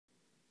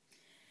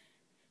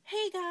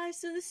Hey guys,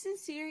 so this is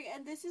Sincere,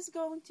 and this is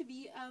going to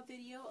be a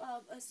video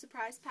of a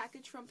surprise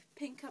package from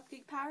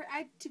Pinkcupcakepower.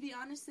 I, to be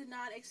honest, did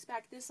not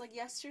expect this. Like,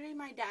 yesterday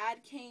my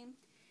dad came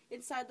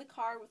inside the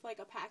car with, like,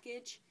 a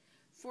package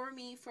for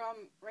me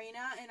from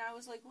Raina, and I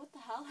was like, what the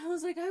hell? I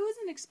was like, I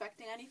wasn't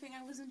expecting anything.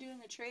 I wasn't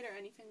doing a trade or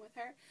anything with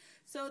her.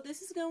 So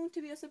this is going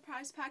to be a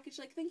surprise package.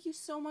 Like, thank you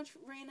so much,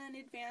 Raina, in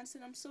advance,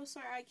 and I'm so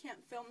sorry I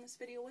can't film this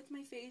video with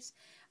my face.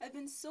 I've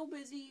been so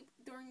busy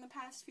during the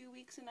past few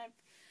weeks, and I'm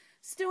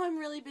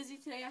really busy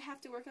today. I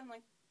have to work on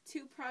like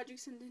 2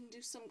 projects and then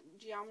do some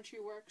geometry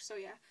work, so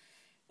yeah.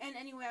 And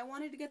anyway, I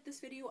wanted to get this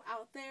video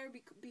out there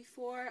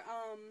before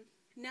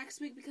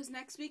next week, because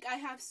next week I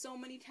have so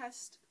many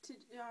tests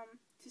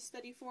to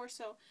study for,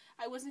 so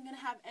I wasn't going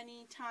to have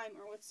any time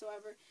or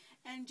whatsoever.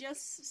 And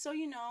just so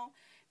you know,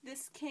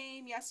 this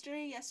came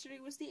yesterday. Yesterday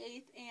was the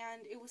 8th,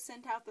 and it was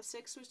sent out the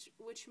 6th,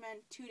 which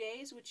meant 2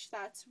 days, which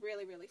that's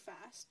really, really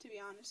fast, to be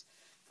honest,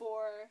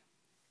 for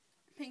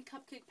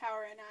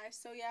Pinkcupcakepower and I.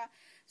 So yeah,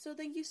 so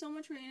thank you so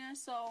much, Raina.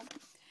 So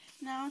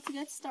now to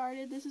get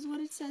started, this is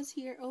what it says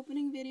here: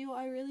 opening video.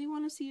 I really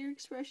want to see your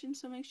expression,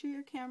 so make sure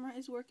your camera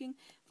is working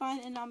fine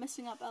and not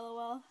messing up.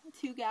 LOL.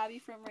 To Gabby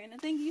from Raina.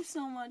 Thank you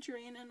so much,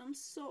 Raina, and I'm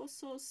so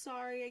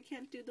sorry I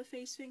can't do the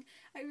face thing.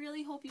 I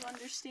really hope you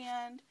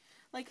understand.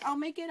 Like, I'll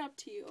make it up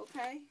to you,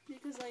 okay?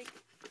 Because like,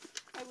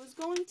 I was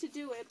going to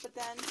do it, but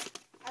then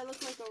I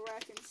look like a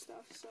wreck and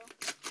stuff, so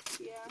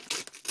yeah.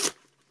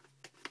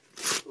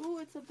 Ooh,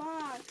 it's a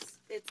box.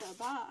 It's a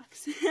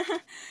box.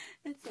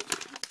 It's a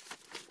box.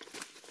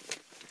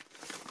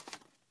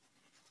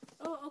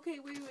 Oh, okay,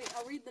 wait.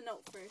 I'll read the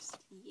note first.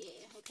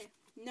 Yeah, okay.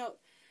 Note.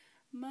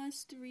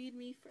 Must read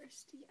me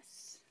first.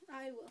 Yes,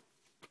 I will.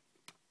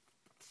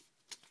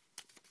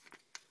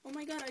 Oh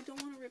my god, I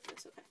don't want to rip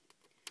this. Okay.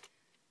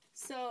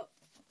 So,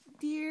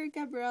 dear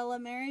Gabriella,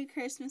 Merry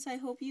Christmas. I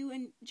hope you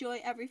enjoy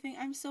everything.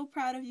 I'm so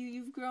proud of you.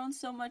 You've grown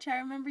so much. I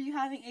remember you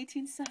having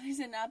 18 subs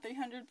and now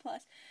 300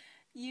 plus.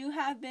 You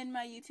have been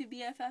my YouTube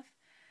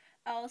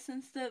BFF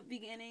since the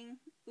beginning.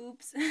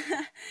 Oops.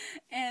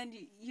 And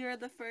you're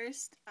the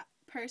first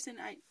person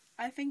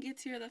I think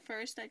you're the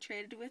first I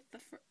traded with,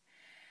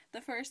 the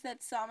first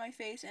that saw my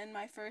face, and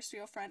my first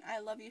real friend.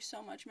 I love you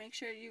so much. Make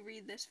sure you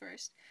read this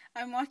first.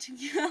 I'm watching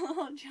you.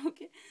 I'm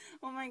joking.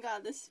 Oh my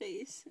god, this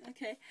face.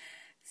 Okay.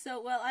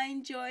 So, well,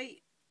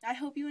 I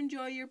hope you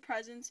enjoy your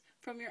presents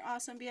from your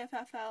awesome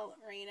BFFL,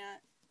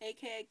 Raina,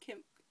 aka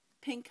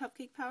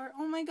Pinkcupcakepower.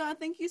 Oh my god,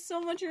 thank you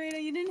so much,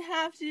 Raina. You didn't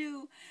have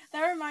to.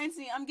 That reminds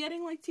me, I'm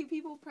getting like 2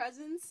 people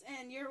presents,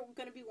 and you're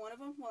gonna be one of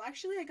them. Well,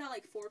 actually, I got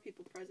like 4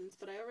 people presents,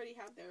 but I already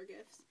have their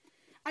gifts.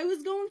 I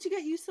was going to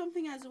get you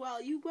something as well.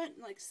 You went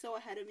like so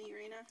ahead of me,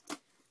 Raina.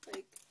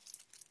 Like,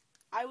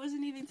 I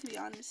wasn't even, to be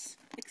honest,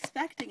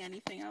 expecting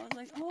anything. I was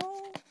like,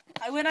 oh.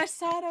 When I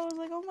saw it, I was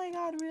like, oh my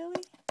god,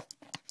 really?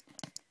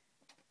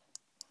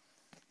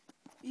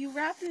 You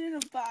wrapped it in a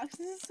box.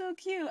 This is so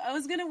cute. I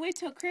was gonna wait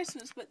till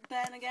Christmas, but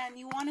then again,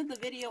 you wanted the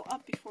video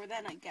up before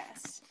then, I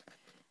guess.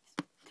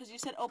 Because you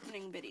said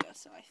opening video,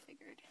 so I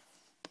figured.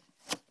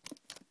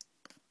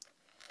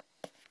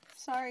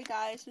 Sorry,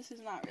 guys. This is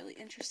not really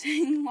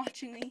interesting,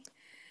 watching me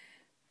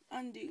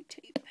undo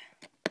tape.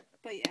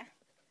 But yeah.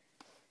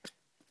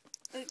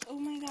 Like, oh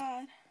my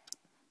god.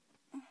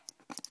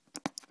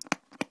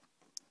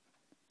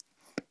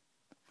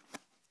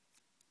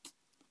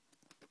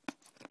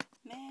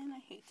 Man, I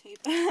hate tape.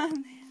 Man,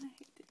 I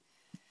hate tape.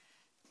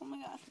 Oh my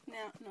god.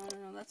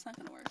 No, that's not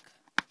gonna work.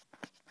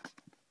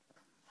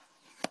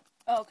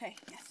 Okay,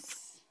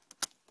 yes.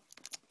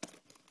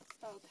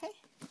 Okay.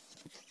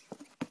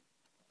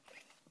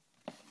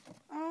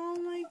 Oh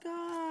my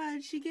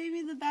god, she gave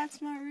me the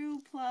Batsmaru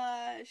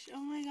plush.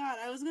 Oh my god,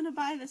 I was gonna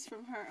buy this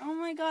from her. Oh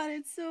my god,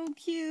 it's so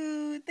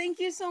cute. Thank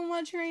you so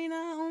much, Raina.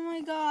 Oh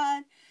my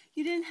god.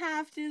 You didn't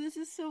have to. This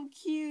is so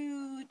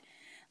cute.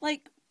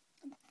 Like,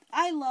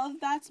 I love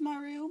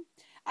Batsmaru.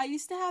 I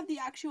used to have the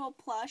actual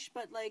plush,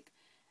 but like,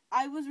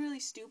 I was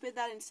really stupid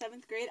that in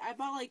 7th grade, I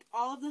bought like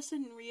all of the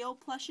Sanrio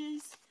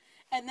plushes,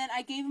 and then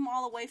I gave them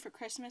all away for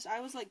Christmas.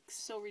 I was like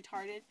so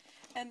retarded.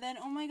 And then,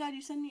 oh my god,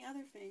 you sent me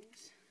other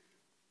things.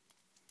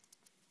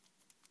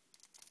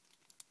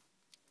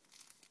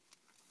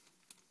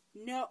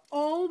 No,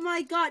 oh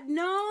my god,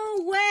 no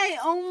way.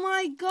 Oh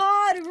my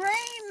god,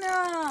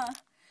 Raina.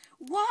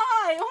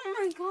 Why? Oh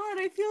my god,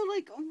 I feel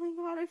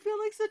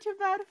like such a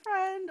bad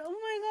friend. Oh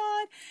my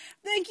god.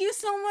 Thank you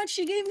so much.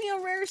 She gave me a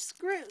rare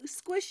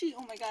squishy.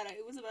 Oh my god, I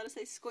was about to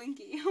say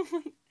squinky. Oh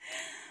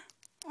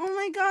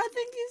my god,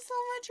 thank you so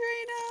much,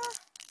 Raina.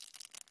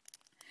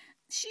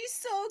 She's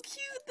so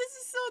cute. This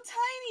is so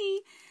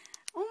tiny.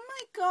 Oh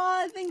my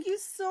god, thank you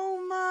so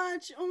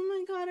much. Oh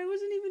my god, I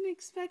wasn't even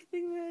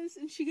expecting this.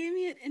 And she gave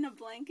me it in a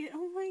blanket.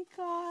 Oh my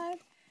god.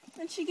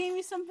 And she gave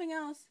me something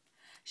else.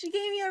 She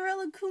gave me a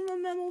Relakuma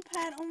memo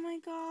pad. Oh my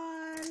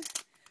god.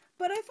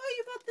 But I thought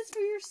you bought this for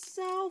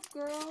yourself,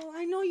 girl.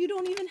 I know you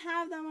don't even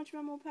have that much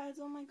memo pads.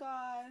 Oh my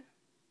god.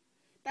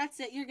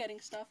 That's it. You're getting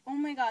stuff. Oh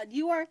my god.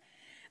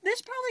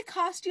 This probably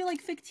cost you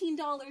like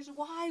 $15.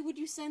 Why would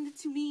you send it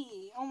to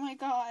me? Oh my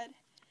god.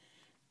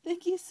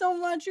 Thank you so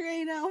much,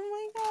 Raina. Oh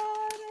my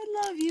god,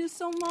 I love you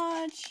so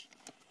much.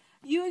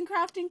 You and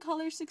Crafting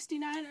Color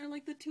 69 are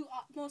like the two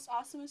most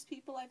awesomest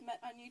people I've met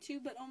on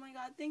YouTube, but oh my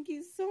god, thank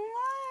you so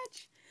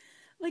much.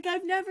 Like,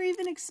 I've never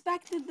even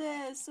expected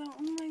this.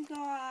 Oh my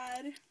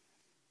god.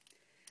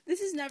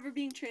 This is never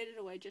being traded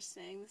away, just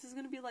saying. This is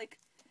going to be like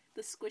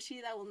the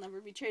squishy that will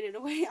never be traded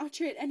away. I'll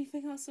trade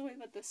anything else away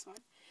but this one.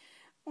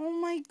 Oh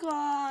my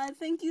god,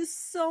 thank you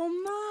so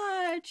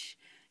much.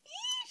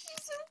 Eee,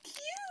 she's so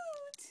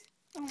cute.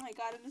 Oh my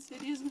god, and this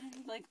video is going to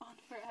be like on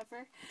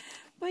forever.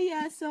 But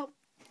yeah, so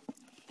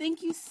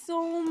thank you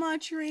so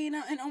much,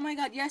 Raina. And oh my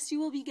god, yes, you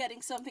will be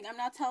getting something. I'm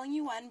not telling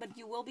you when, but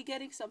you will be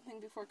getting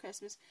something before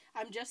Christmas.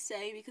 I'm just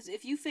saying, because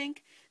if you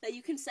think that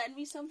you can send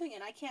me something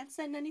and I can't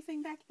send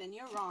anything back, then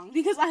you're wrong,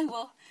 because I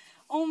will.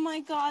 Oh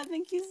my god,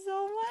 thank you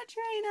so much,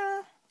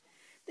 Raina.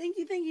 Thank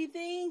you,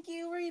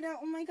 Raina.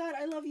 Oh my god,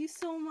 I love you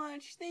so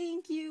much.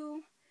 Thank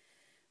you.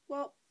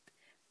 Well,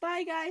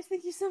 bye guys.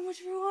 Thank you so much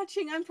for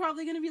watching. I'm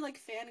probably going to be like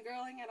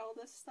fangirling at all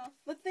this stuff.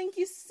 But thank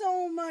you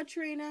so much,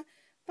 Raina.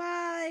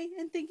 Bye.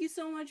 And thank you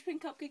so much,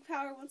 Pink Cupcake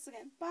Power, once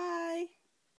again. Bye.